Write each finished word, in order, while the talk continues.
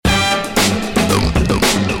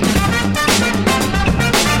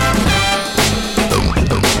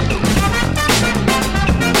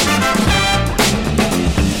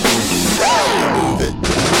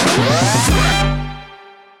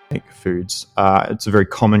foods? It's a very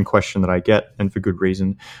common question that I get, and for good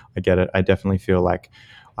reason. I get it. I definitely feel like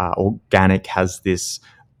organic has this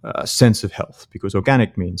sense of health, because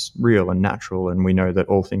organic means real and natural, and we know that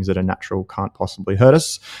all things that are natural can't possibly hurt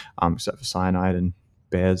us, except for cyanide and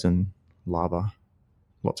bears and lava,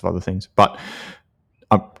 lots of other things. But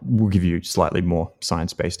we'll give you slightly more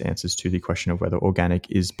science-based answers to the question of whether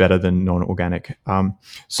organic is better than non-organic.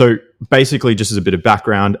 So basically, just as a bit of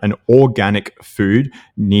background, an organic food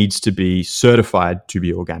needs to be certified to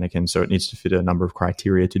be organic. And so it needs to fit a number of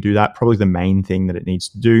criteria to do that. Probably the main thing that it needs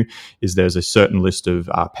to do is there's a certain list of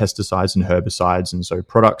pesticides and herbicides, and so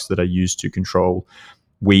products that are used to control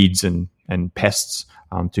weeds and pests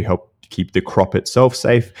to help keep the crop itself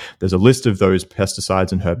safe. There's a list of those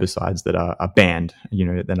pesticides and herbicides that are banned,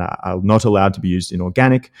 that are not allowed to be used in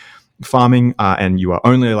organic farming, and you are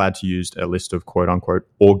only allowed to use a list of quote unquote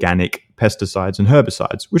organic pesticides and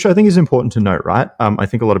herbicides, which I think is important to note, right? I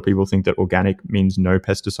think a lot of people think that organic means no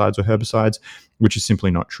pesticides or herbicides, which is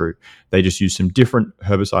simply not true. They just use some different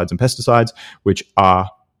herbicides and pesticides, which are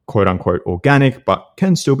quote unquote organic, but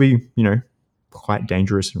can still be, quite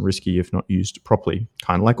dangerous and risky if not used properly,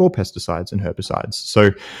 kind of like all pesticides and herbicides.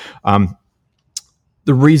 So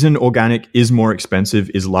the reason organic is more expensive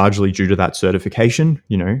is largely due to that certification,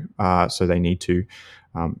 so they need to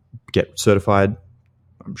get certified.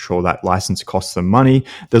 I'm sure that license costs them money.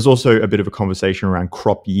 There's also a bit of a conversation around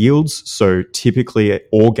crop yields. So typically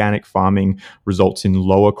organic farming results in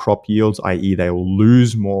lower crop yields, i.e. they will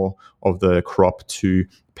lose more of the crop to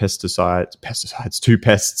pesticides to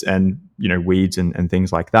pests and, weeds and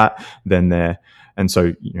things like that than there. And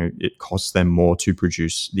so, it costs them more to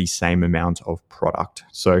produce the same amount of product.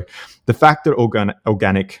 So the fact that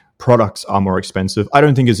organic products are more expensive, I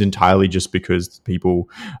don't think is entirely just because people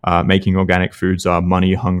making organic foods are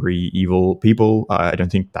money-hungry, evil people. I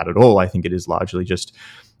don't think that at all. I think it is largely just,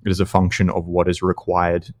 it is a function of what is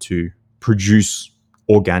required to produce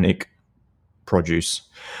organic produce.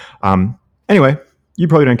 Anyway, you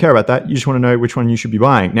probably don't care about that. You just want to know which one you should be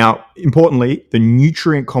buying. Now, importantly, the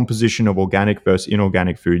nutrient composition of organic versus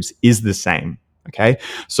inorganic foods is the same. Okay,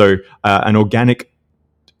 so an organic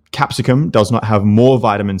capsicum does not have more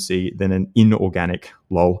vitamin C than an inorganic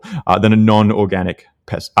than a non-organic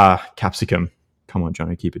capsicum. Come on,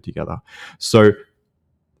 Johnny, keep it together. So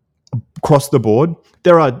across the board,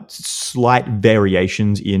 there are slight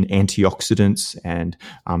variations in antioxidants and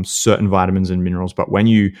certain vitamins and minerals, but when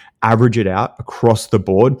you average it out across the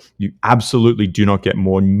board, you absolutely do not get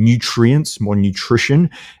more nutrients, more nutrition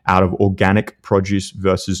out of organic produce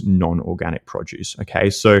versus non-organic produce. Okay,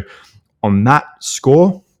 so on that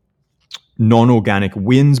score, non-organic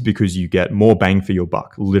wins because you get more bang for your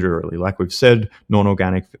buck, literally. Like we've said,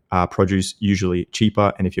 non-organic produce usually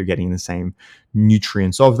cheaper, and if you're getting the same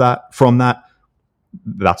nutrients from that,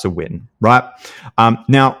 that's a win, right?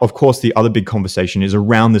 Now, of course, the other big conversation is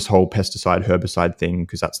around this whole pesticide, herbicide thing,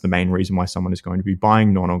 because that's the main reason why someone is going to be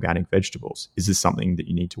buying non-organic vegetables. Is this something that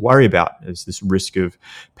you need to worry about? Is this risk of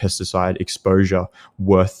pesticide exposure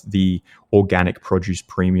worth the organic produce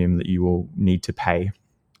premium that you will need to pay?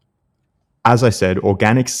 As I said,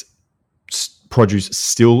 organics produce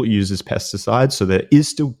still uses pesticides, so there is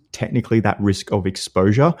still technically that risk of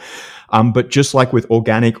exposure. But just like with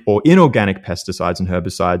organic or inorganic pesticides and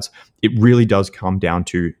herbicides, it really does come down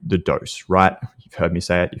to the dose, right? You've heard me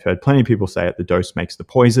say it. You've heard plenty of people say it. The dose makes the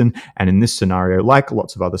poison. And in this scenario, like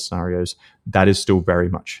lots of other scenarios, that is still very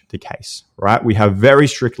much the case, right? We have very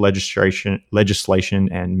strict legislation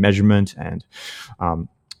and measurement and,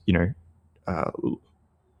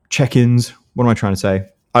 check-ins. What am I trying to say?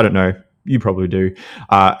 I don't know. You probably do.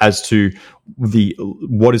 As to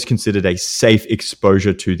what is considered a safe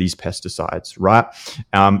exposure to these pesticides, right?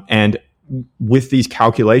 And with these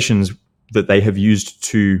calculations that they have used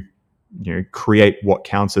to, create what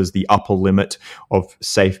counts as the upper limit of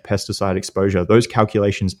safe pesticide exposure, those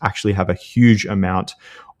calculations actually have a huge amount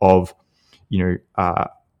of,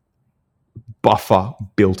 buffer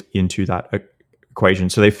built into that equation.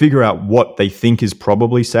 So they figure out what they think is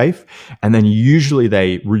probably safe, and then usually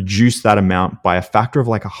they reduce that amount by a factor of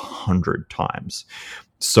like 100 times.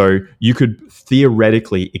 So you could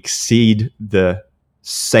theoretically exceed the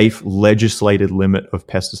safe legislated limit of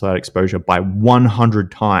pesticide exposure by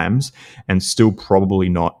 100 times and still probably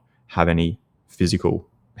not have any physical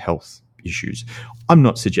health issues. I'm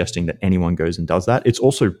not suggesting that anyone goes and does that. It's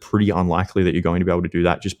also pretty unlikely that you're going to be able to do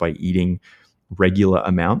that just by eating regular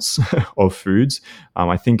amounts of foods.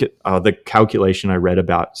 I think the calculation I read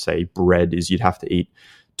about, say, bread is you'd have to eat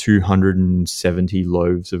 270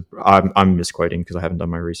 loaves of, I'm misquoting because I haven't done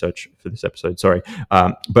my research for this episode, sorry.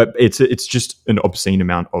 But it's just an obscene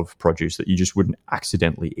amount of produce that you just wouldn't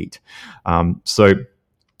accidentally eat. So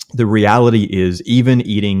the reality is, even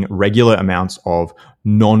eating regular amounts of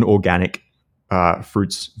non-organic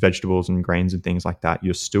fruits, vegetables, and grains and things like that,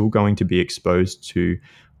 you're still going to be exposed to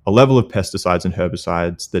a level of pesticides and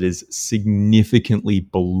herbicides that is significantly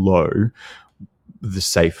below the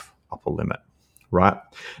safe upper limit, right?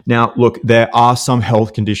 Now, look, there are some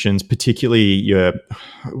health conditions, particularly your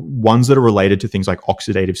ones that are related to things like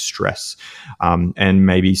oxidative stress, and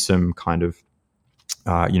maybe some kind of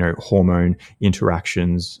hormone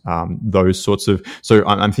interactions, those sorts of. So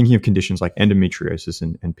I'm thinking of conditions like endometriosis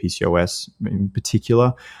and PCOS in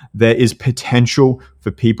particular. There is potential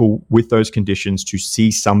for people with those conditions to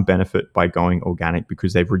see some benefit by going organic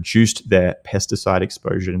because they've reduced their pesticide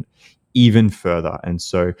exposure even further. And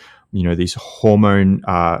so, these hormone,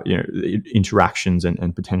 interactions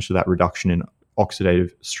and potentially that reduction in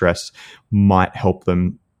oxidative stress might help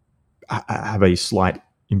them have a slight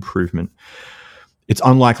improvement. It's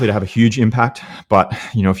unlikely to have a huge impact, but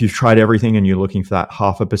if you've tried everything and you're looking for that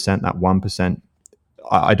 0.5%, that 1%,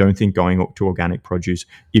 I don't think going to organic produce,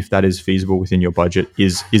 if that is feasible within your budget,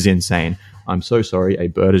 is insane. I'm so sorry, a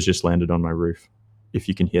bird has just landed on my roof. If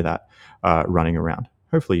you can hear that running around,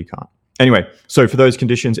 hopefully you can't. Anyway, so for those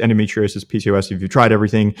conditions, endometriosis, PCOS, if you've tried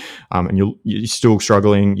everything and you're still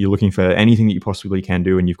struggling, you're looking for anything that you possibly can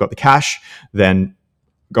do, and you've got the cash, then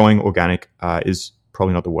going organic is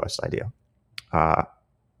probably not the worst idea.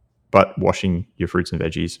 But washing your fruits and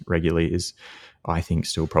veggies regularly is, I think,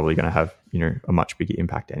 still probably going to have, a much bigger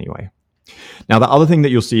impact anyway. Now, the other thing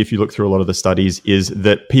that you'll see if you look through a lot of the studies is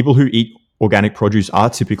that people who eat organic produce are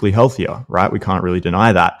typically healthier, right? We can't really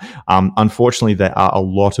deny that. Unfortunately, there are a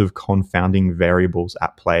lot of confounding variables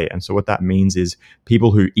at play. And so what that means is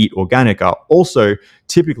people who eat organic are also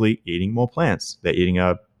typically eating more plants. They're eating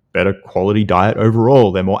a better quality diet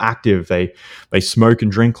overall. They're more active. They smoke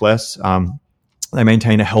and drink less. They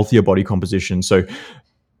maintain a healthier body composition. So,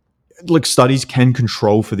 look, studies can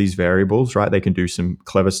control for these variables, right? They can do some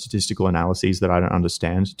clever statistical analyses that I don't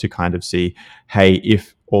understand to kind of see, hey,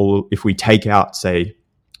 if we take out, say,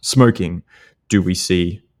 smoking, do we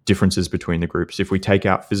see differences between the groups? If we take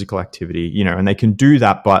out physical activity, and they can do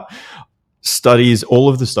that, but all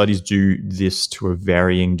of the studies do this to a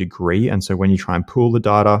varying degree. And so when you try and pull the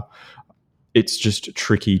data, it's just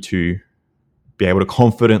tricky to be able to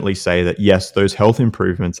confidently say that, yes, those health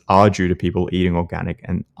improvements are due to people eating organic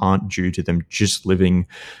and aren't due to them just living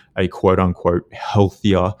a quote unquote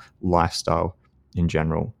healthier lifestyle in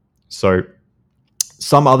general. So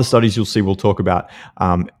some other studies you'll see will talk about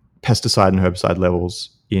pesticide and herbicide levels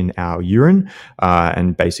in our urine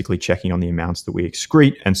and basically checking on the amounts that we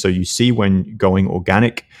excrete. And so you see when going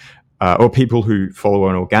organic, or people who follow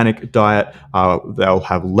an organic diet, they'll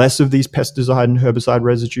have less of these pesticide and herbicide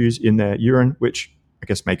residues in their urine, which I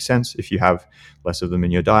guess makes sense. If you have less of them in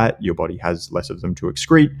your diet, your body has less of them to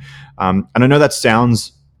excrete. And I know that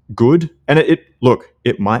sounds good, and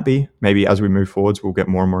it might be. Maybe as we move forwards, we'll get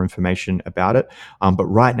more and more information about it. But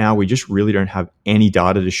right now, we just really don't have any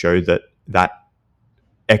data to show that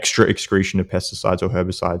extra excretion of pesticides or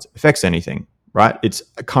herbicides affects anything. Right? It's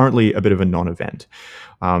currently a bit of a non-event.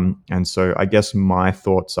 And so I guess my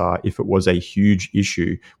thoughts are, if it was a huge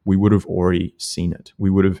issue, we would have already seen it.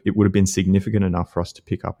 It would have been significant enough for us to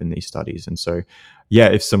pick up in these studies. And so, yeah,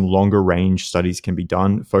 if some longer range studies can be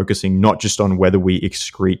done, focusing not just on whether we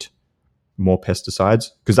excrete more pesticides,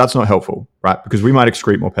 because that's not helpful, right? Because we might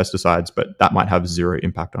excrete more pesticides, but that might have zero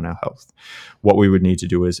impact on our health. What we would need to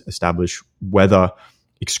do is establish whether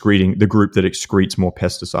the group that excretes more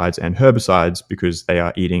pesticides and herbicides because they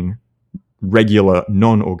are eating regular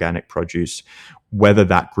non-organic produce, whether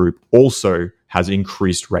that group also has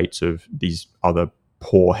increased rates of these other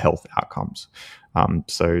poor health outcomes.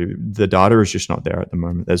 So the data is just not there at the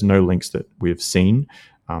moment. There's no links that we've seen.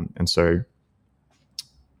 And so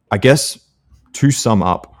I guess to sum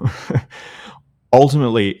up,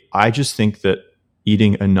 ultimately, I just think that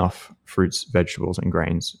eating enough fruits, vegetables, and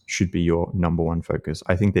grains should be your number one focus.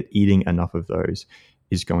 I think that eating enough of those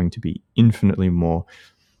is going to be infinitely more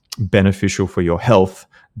beneficial for your health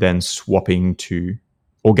than swapping to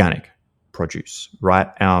organic produce, right?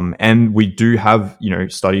 And we do have,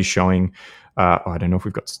 studies showing, I don't know if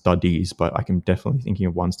we've got studies, but I can definitely thinking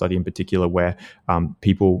of one study in particular where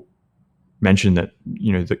people mentioned that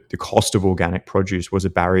the cost of organic produce was a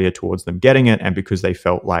barrier towards them getting it, and because they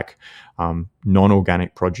felt like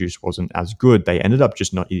non-organic produce wasn't as good, they ended up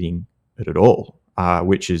just not eating it at all.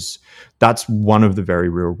 That's one of the very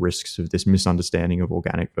real risks of this misunderstanding of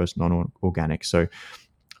organic versus non-organic. So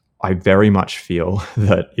I very much feel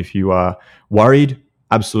that if you are worried,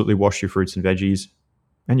 absolutely wash your fruits and veggies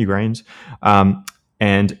and your grains,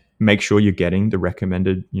 and make sure you're getting the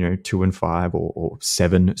recommended, 2 and 5 or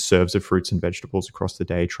 7 serves of fruits and vegetables across the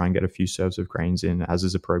day. Try and get a few serves of grains in as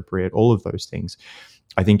is appropriate. All of those things.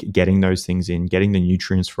 I think getting those things in, getting the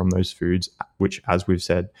nutrients from those foods, which, as we've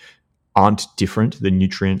said, aren't different. The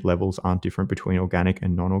nutrient levels aren't different between organic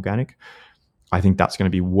and non-organic. I think that's going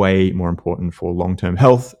to be way more important for long-term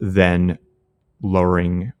health than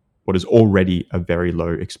lowering what is already a very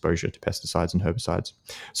low exposure to pesticides and herbicides.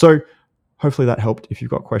 So hopefully that helped. If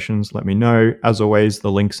you've got questions, let me know. As always,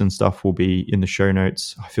 the links and stuff will be in the show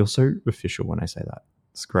notes. I feel so official when I say that.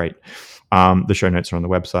 It's great. The show notes are on the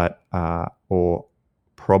website or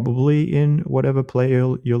probably in whatever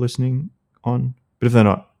player you're listening on. But if they're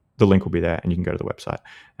not, the link will be there and you can go to the website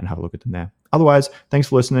and have a look at them there. Otherwise, thanks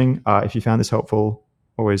for listening. If you found this helpful,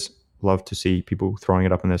 always love to see people throwing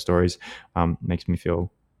it up in their stories. Makes me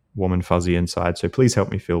feel warm and fuzzy inside. So please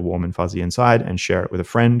help me feel warm and fuzzy inside and share it with a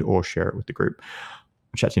friend or share it with the group.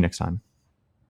 I'll chat to you next time.